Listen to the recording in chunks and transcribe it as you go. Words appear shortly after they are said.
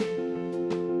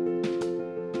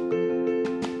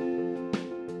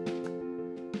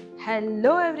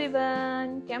Hello everyone,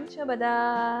 કેમ છો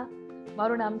બધા?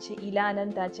 મારું નામ છે ઈલા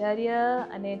અનંત આચાર્ય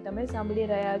અને તમે સાંભળી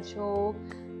રહ્યા છો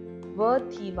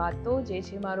વથી વાતો, જે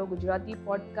છે મારો Gujarati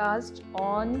podcast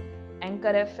on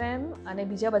anchor FM અને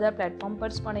બીજા બધા પ્લેટફોર્મ પર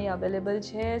પણ એ અવેલેબલ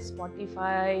છે,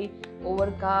 Spotify,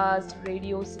 ઓવરકાસ્ટ,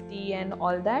 radio city and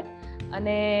all that.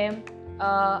 અને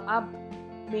આ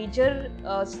major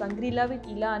સંગ્રીલા with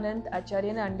Ila Anant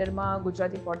આચાર્યના અંડરમાં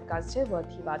Gujarati podcast છે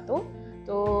વથી વાતો.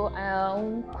 તો હું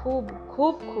ખૂબ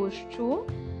ખૂબ ખુશ છું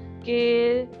કે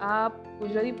આ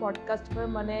ગુજરાતી પોડકાસ્ટ પર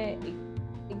મને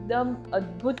એકદમ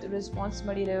અદ્ભુત રિસ્પોન્સ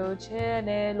મળી રહ્યો છે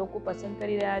અને લોકો પસંદ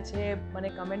કરી રહ્યા છે, મને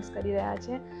કમેન્ટ્સ કરી રહ્યા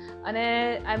છે અને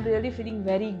I am really feeling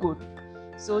very good.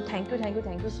 So thank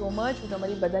you so much. હું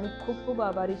તમારી બધાની ખૂબ ખૂબ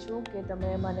આભારી છું કે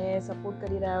તમે મને સપોર્ટ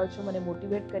કરી રહ્યા છો, મને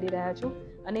મોટિવેટ કરી રહ્યા છો.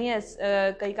 અને યસ,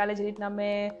 ગઈકાલે જે રીતના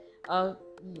મેં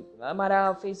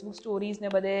મારા ફેસબુક સ્ટોરીઝને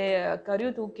બધે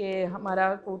કર્યું હતું કે મારા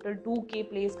ટોટલ 2K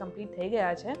પ્લેસ કમ્પ્લીટ થઈ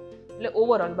ગયા છે, એટલે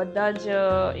ઓવરઓલ બધા જ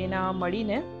એના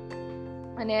મળીને.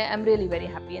 અને I am really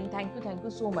very happy and thank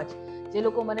you so much. જે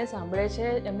લોકો મને સાંભળે છે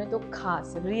એમને તો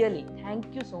ખાસ really thank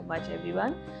you so much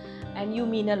everyone, and you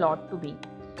mean a lot to મી.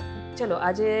 ચલો,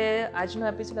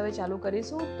 આજનો એપિસોડ હવે ચાલુ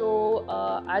કરીશું. તો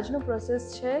આજનો પ્રોસેસ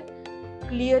છે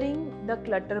ક્લિયરિંગ ધ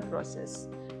ક્લટર પ્રોસેસ.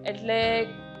 એટલે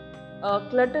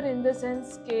ક્લટર ઇન ધ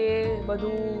સેન્સ કે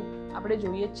બધું આપણે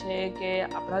જોઈએ જ છે કે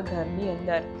આપણા ઘરની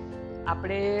અંદર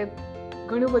આપણે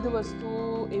ઘણું બધું વસ્તુ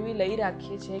એવી લઈ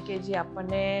રાખીએ છીએ કે જે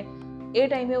આપણને એ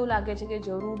ટાઈમે એવું લાગે છે કે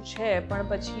જરૂર છે, પણ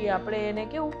પછી આપણે એને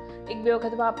કેવું એક બે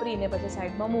વખત વાપરીને પછી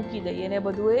સાઈડમાં મૂકી દઈએ અને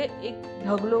બધું એ એક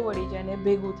ઢગલો વળી જાય અને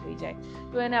ભેગું થઈ જાય.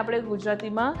 તો એને આપણે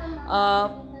ગુજરાતીમાં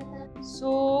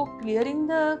ક્લિયરિંગ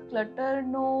ધ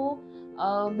ક્લટરનો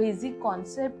બેઝિક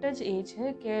કોન્સેપ્ટ જ એ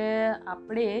છે કે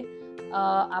આપણે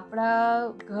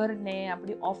આપણા ઘરને,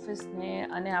 આપણી ઓફિસને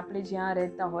અને આપણે જ્યાં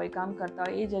રહેતા હોય, કામ કરતા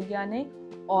હોય એ જગ્યાને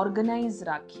ઓર્ગનાઇઝ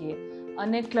રાખીએ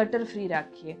અને ક્લટર ફ્રી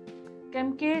રાખીએ.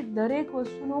 કેમ કે દરેક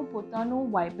વસ્તુનું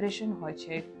પોતાનું વાઇબ્રેશન હોય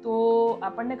છે. તો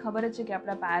આપણને ખબર જ છે કે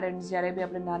આપણા પેરેન્ટ્સ જ્યારે બી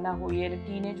આપણે નાના હોઈએ,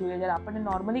 ટીનેજ હોઈએ, જ્યારે આપણને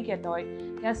નોર્મલી કહેતા હોય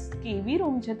કે આ કેવી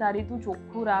રૂમ છે તારી, તું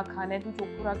ચોખ્ખું રાખ, અને તું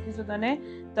ચોખ્ખું રાખીશ તો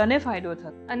તને ફાયદો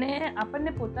થશે. અને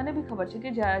આપણને પોતાને બી ખબર છે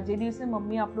કે જે દિવસે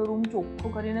મમ્મી આપણો રૂમ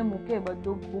ચોખ્ખો કરીને મૂકે,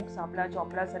 બધું બુક્સ આપણા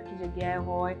ચોપડા સરખી જગ્યાએ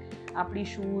હોય, આપણી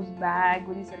શૂઝ, બેગ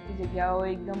બધી સરખી જગ્યાએ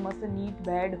હોય, એકદમ મસ્ત નીટ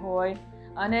બેડ હોય,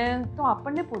 અને તો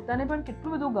આપણને પોતાને પણ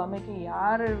કેટલું બધું ગમે કે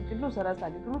યાર કેટલું સરસ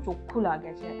લાગે, કેટલું ચોખ્ખું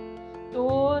લાગે છે. તો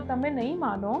તમે નહીં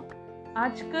માનો,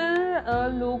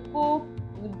 આજકાલ લોકો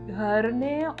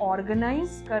ઘરને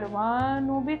ઓર્ગનાઇઝ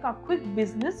કરવાનું બી આખું એક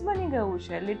બિઝનેસ બની ગયું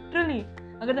છે લિટરલી.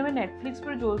 અગર તમે નેટફ્લિક્સ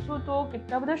પર જોશો તો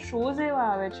કેટલા બધા શોઝ એવા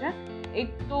આવે છે.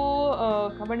 એક તો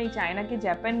ખબર નહીં, ચાઇના કે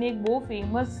જાપાનની એક બહુ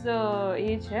ફેમસ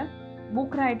એ છે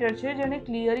બુક રાઇટર છે, જેણે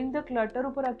ક્લિયરિંગ ધ ક્લટર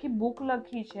ઉપર આખી બુક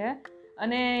લખી છે.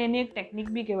 અને એની એક ટેકનિક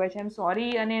બી કહેવાય છે, આઈ એમ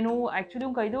સોરી, અને એનું એકચ્યુઅલી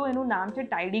હું કહી દઉં, એનું નામ છે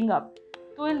ટાઇડિંગ અપ.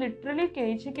 તો એ લિટરલી કહે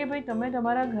છે કે ભાઈ તમે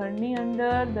તમારા ઘરની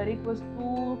અંદર દરેક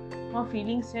વસ્તુમાં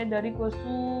ફિલિંગ્સ છે, દરેક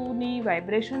વસ્તુની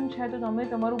વાઇબ્રેશન છે, તો તમે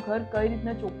તમારું ઘર કઈ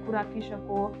રીતના ચોખ્ખું રાખી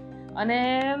શકો. અને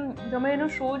તમે એનો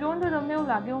શો જોવો ને તો તમને એવું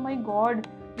લાગે, ઓ માય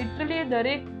ગોડ, લિટરલી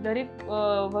દરેક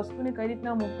વસ્તુને કઈ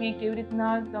રીતના મૂકવી, કેવી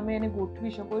રીતના તમે એને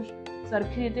ગોઠવી શકો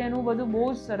સરખી રીતે, એનું બધું બહુ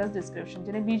જ સરસ ડિસ્ક્રિપ્શન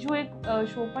છે. અને બીજું એક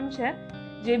શો પણ છે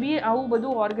જે બી આવું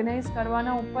બધું ઓર્ગનાઇઝ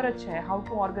કરવાના ઉપર જ છે, how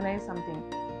to organise something.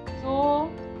 So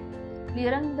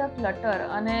clearing the clutter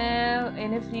અને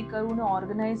એને ફ્રી કરવું ને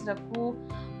ઓર્ગનાઇઝ રાખવું.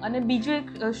 અને બીજું એક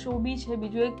શો બી છે,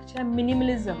 બીજું એક છે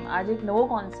મિનિમલિઝમ. આજે એક નવો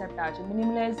કોન્સેપ્ટ આવે છે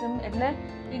મિનિમલિઝમ, એટલે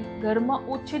કે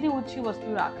ઘરમાં ઓછીથી ઓછી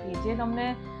વસ્તુ રાખવી, જે તમને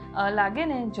લાગે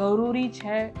ને જરૂરી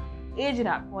છે એ જ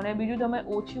રાખો. અને બીજું, તમે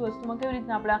ઓછી વસ્તુમાં કેવી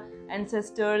રીતના આપણા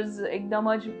એન્સેસ્ટર્સ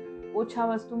એકદમ જ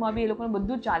ઓછા વસ્તુમાં બી એ લોકોને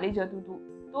બધું ચાલી જતું હતું.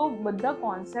 તો બધા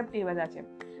કોન્સેપ્ટ એ બધા છે.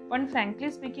 પણ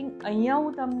ફ્રેન્કલી સ્પીકિંગ, અહીંયા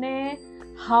હું તમને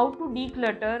હાઉ ટુ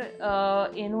ડીક્લટર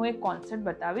એનો એક કોન્સેપ્ટ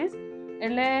બતાવીશ.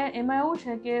 એટલે એમાં એવું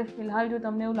છે કે ફિલહાલ જો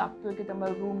તમને એવું લાગતું હોય કે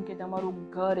તમારું રૂમ કે તમારું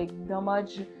ઘર એકદમ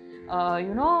જ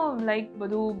લાઈક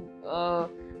બધું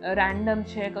રેન્ડમ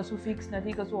છે, કશું ફિક્સ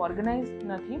નથી, કશું ઓર્ગનાઇઝ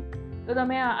નથી, તો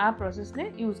તમે આ પ્રોસેસને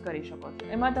યુઝ કરી શકો છો.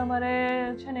 એમાં તમારે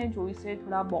છે ને જોઈશે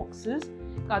થોડા બોક્સીસ,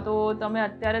 કાં તો તમે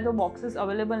અત્યારે તો બોક્સીસ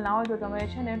અવેલેબલ ના હોય તો તમે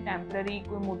છે ને ટેમ્પરરી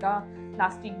કોઈ મોટા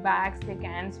પ્લાસ્ટિક બેગ્સ કે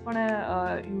કેન્સ પણ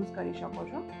યુઝ કરી શકો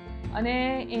છો. અને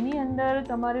એની અંદર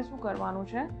તમારે શું કરવાનું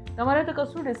છે, તમારે તો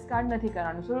કશું ડિસ્કાર્ડ નથી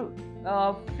કરવાનું. સો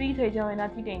ફ્રી થઈ જાઓ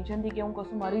એનાથી, ટેન્શનથી કે હું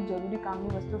કશું મારી જરૂરી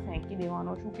કામની વસ્તુ ફેંકી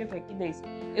દેવાનો છું કે ફેંકી દઈશ,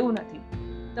 એવું નથી.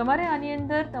 તમારે આની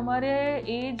અંદર તમારે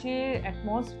એ જે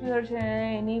એટમોસ્ફિયર છે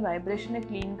એની વાઇબ્રેશનને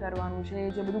ક્લીન કરવાનું છે,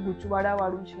 જે બધું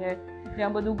ગૂંચવાડાવાળું છે,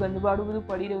 જ્યાં બધું ગંદવાળું બધું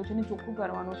પડી રહ્યું છે એને ચોખ્ખું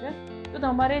કરવાનું છે. તો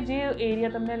તમારે જે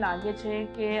એરિયા તમને લાગે છે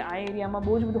કે આ એરિયામાં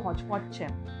બહુ જ બધું હોચપોચ છે,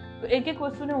 તો એક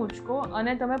વસ્તુને ઉચકો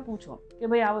અને તમે પૂછો કે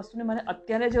ભાઈ આ વસ્તુને મને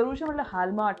અત્યારે જરૂર છે, મતલબ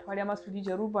હાલમાં અઠવાડિયામાં સુધી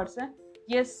જરૂર પડશે?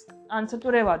 યસ આન્સર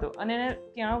તો રહેવા દો અને એને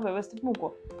ત્યાં વ્યવસ્થિત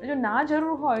મૂકો. જો ના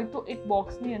જરૂર હોય તો એક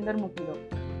બોક્સની અંદર મૂકી દો.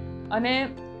 અને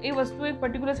એ વસ્તુ એક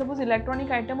પર્ટિક્યુલર સપોઝ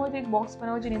ઇલેક્ટ્રોનિક આઇટમ હોય તો એક બોક્સ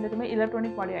બનાવો જેની અંદર તમે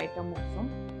ઇલેક્ટ્રોનિકવાળી આઇટમ મૂકશો.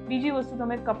 બીજી વસ્તુ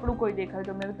તમે કપડું કોઈ દેખાય,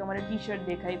 તમને તમારે ટી શર્ટ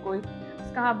દેખાય, કોઈ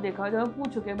સ્કાર્ફ દેખાય, તમે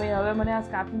પૂછો કે ભાઈ હવે મને આ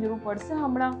સ્કાર્ફની જરૂર પડશે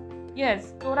હમણાં? યસ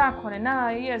તો રાખો ને, ના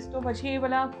યસ તો પછી એ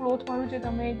પેલા ક્લોથવાળું જે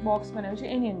તમે એક બોક્સ બનાવ્યું છે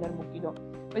એની અંદર મૂકી દો.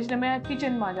 પછી તમે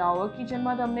કિચનમાં જાઓ,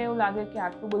 કિચનમાં તમને એવું લાગે કે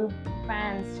આટલું બધું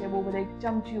પેન્સ છે, બહુ બધા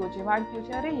ચમચીઓ છે, વાટકીઓ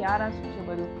છે, અરે યાર આ શું છે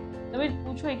બધું? તમે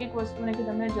પૂછો એક વસ્તુને કે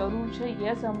તમને જરૂર છે,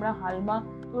 યસ હમણાં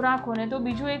હાલમાં તો રાખો ને. તો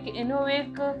બીજું એનો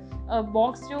એક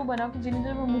બોક્સ જેવું બનાવો કે જેની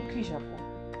અંદર તમે મૂકી શકો.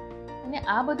 અને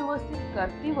આ બધું વસ્તુ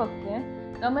કરતી વખતે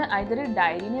તમે આઈધર એક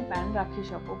ડાયરીને પેન રાખી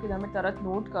શકો કે તમે તરત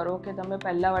નોટ કરો કે તમે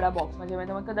પહેલાંવાળા બોક્સમાં જે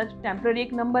તમે કદાચ ટેમ્પરરી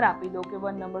એક નંબર આપી દો કે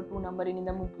 1 નંબર 2 નંબર એની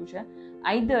અંદર મૂક્યું છે.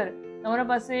 આઈધર તમારા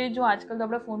પાસે જો આજકાલ તો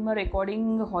આપણા ફોનમાં રેકોર્ડિંગ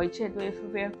હોય છે તો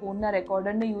એ ફોનના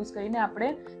રેકોર્ડરને યુઝ કરીને આપણે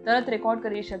તરત રેકોર્ડ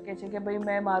કરી શકીએ છીએ કે ભાઈ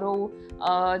મેં મારો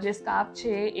જે સ્કાર્ફ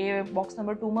છે એ બોક્સ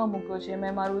નંબર 2માં મૂક્યો છે,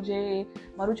 મેં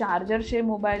મારું ચાર્જર છે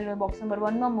મોબાઈલ બોક્સ નંબર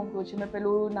 1માં મૂક્યું છે, મેં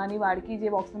પેલું નાની વાડકી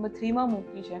જે બોક્સ નંબર 3માં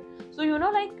મૂકી છે. સો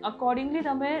લાઈક અકોર્ડિંગલી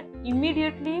તમે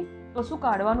ઇમિડિયેટલી કશું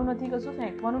કાઢવાનું નથી, કશું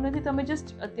ફેંકવાનું નથી, તમે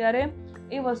જસ્ટ અત્યારે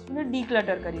એ વસ્તુને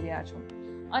ડીક્લટર કરી રહ્યા છો.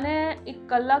 અને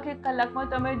 1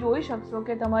 કલાકમાં તમે જોઈ શકશો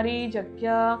કે તમારી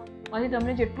જગ્યામાંથી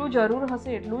તમને જેટલું જરૂર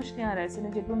હશે એટલું જ ત્યાં રહેશે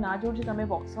ને જેટલું ના જરૂર છે તમે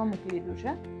બોક્સમાં મૂકી દીધું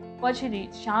છે. પછીથી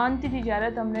શાંતિથી જ્યારે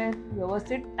તમને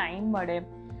વ્યવસ્થિત ટાઈમ મળે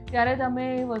ત્યારે તમે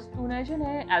એ વસ્તુને છે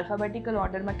ને આલ્ફાબેટિકલ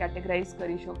ઓર્ડરમાં કેટેગરાઇઝ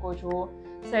કરી શકો છો.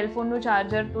 સેલફોનનું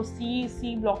ચાર્જર તો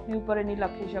સી બ્લોકની ઉપર એની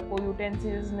લખી શકો,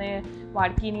 યુટેન્સિલ્સને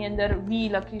વાડકીની અંદર વી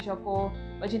લખી શકો,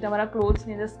 પછી તમારા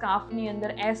ક્લોથ્સની અંદર સ્કાર્ફની અંદર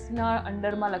એસના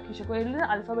અંડરમાં લખી શકો. એટલે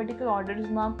આલ્ફાબેટિકલ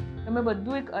ઓર્ડર્સમાં તમે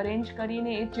બધું એક અરેન્જ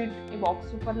કરીને એ ચીટ એ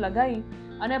બોક્સ ઉપર લગાવી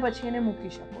અને પછી એને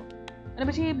મૂકી શકો. અને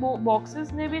પછી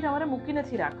બોક્સીસને બી તમારે મૂકી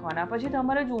નથી રાખવાના. પછી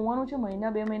તમારે જોવાનું છે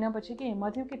 1-2 મહિના પછી કે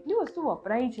એમાંથી કેટલી વસ્તુ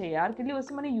વપરાય છે યાર, કેટલી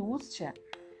વસ્તુ મને યુઝ છે.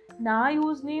 ના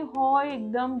યુઝની હોય,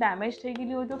 એકદમ ડેમેજ થઈ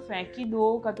ગયેલી હોય તો ફેંકી દો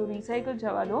કાં તો રિસાયકલ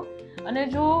જવા દો. અને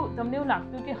જો તમને એવું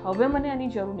લાગતું કે હવે મને આની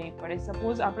જરૂર નહીં પડે,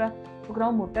 સપોઝ આપણા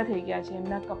છોકરાઓ મોટા થઈ ગયા છે,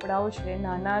 એમના કપડાઓ છે,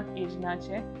 નાના એજના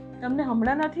છે, તમને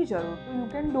હમણાં નથી જરૂર તો you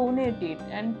can donate it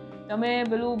and તમે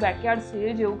પેલું બેકયાર્ડ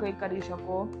સેલ જેવું કંઈક કરી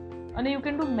શકો. અને you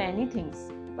can do many things.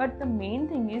 But the main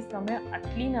thing is તમે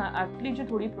આટલી જો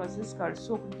થોડી પ્રોસેસ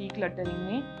કરશો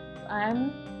ડીક્લટરિંગની, આઈ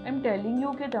એમ ટેલિંગ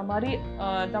યુ કે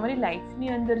તમારી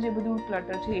લાઈફની અંદર જે બધું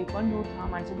ક્લટર છે એ પણ દૂર થવા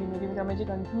માંડશે. ધીમે ધીમે તમે જે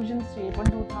કન્ફ્યુઝન્સ છે એ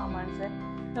પણ દૂર થવા માંડશે.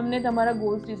 તમને તમારા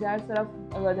ગોલ્સ ડિઝાયર્સ તરફ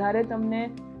વધારે તમને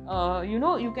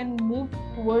you can move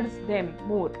towards them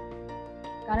more.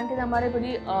 કારણ કે તમારે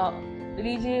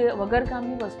પેલી જે વગર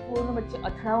કામની વસ્તુઓને વચ્ચે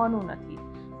અથડાવવાનું નથી.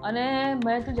 અને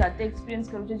મેં તો જાતે એક્સપિરિયન્સ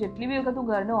કર્યું છે, જેટલી બી વખત હું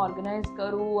ઘરને ઓર્ગેનાઇઝ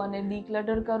કરું અને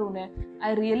ડીક્લટર કરું ને,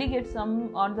 I really get some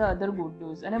on the other good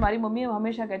news. અને મારી મમ્મી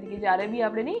હંમેશા કહેતી કે જ્યારે બી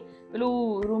આપણે નહીં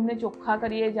પેલું રૂમને ચોખ્ખા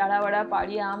કરીએ, ઝાડાવાડા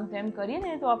પાડીએ, આમ તેમ કરીએ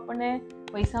ને તો આપણને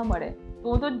પૈસા મળે. તો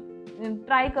હું તો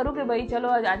ટ્રાય કરું કે ભાઈ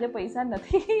ચલો આજે પૈસા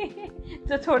નથી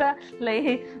તો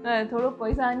થોડું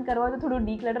પૈસા અર્ન કરવા તો થોડું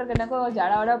ડીક્લટર કરી નાખો,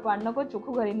 ઝાડાવાડા પાડી નાખો,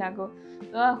 ચોખ્ખું કરી નાખો.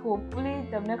 તો હોપફુલી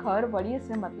તમને ખબર પડી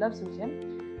હશે મતલબ શું છે.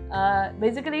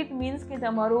 બેઝિકલી ઇટ મીન્સ કે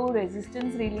તમારું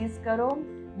રેઝિસ્ટન્સ રિલીઝ કરો,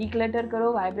 ડીક્લટર કરો,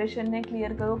 વાઇબ્રેશનને ક્લિયર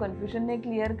કરો, કન્ફ્યુઝનને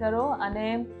ક્લિયર કરો અને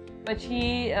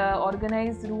પછી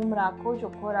ઓર્ગેનાઇઝ રૂમ રાખો,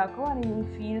 ચોખ્ખો રાખો અને you will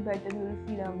feel better, you will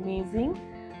feel amazing.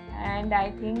 And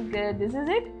I think this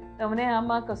is it. તમને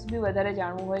આમાં કશું બી વધારે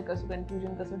જાણવું હોય, કશું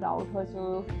કન્ફ્યુઝન, કશું ડાઉટ હોય તો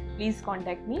please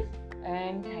contact me.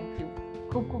 And thank you.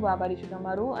 ખૂબ ખૂબ આભારી છું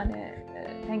તમારું અને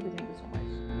થેન્ક યુ સો મચ.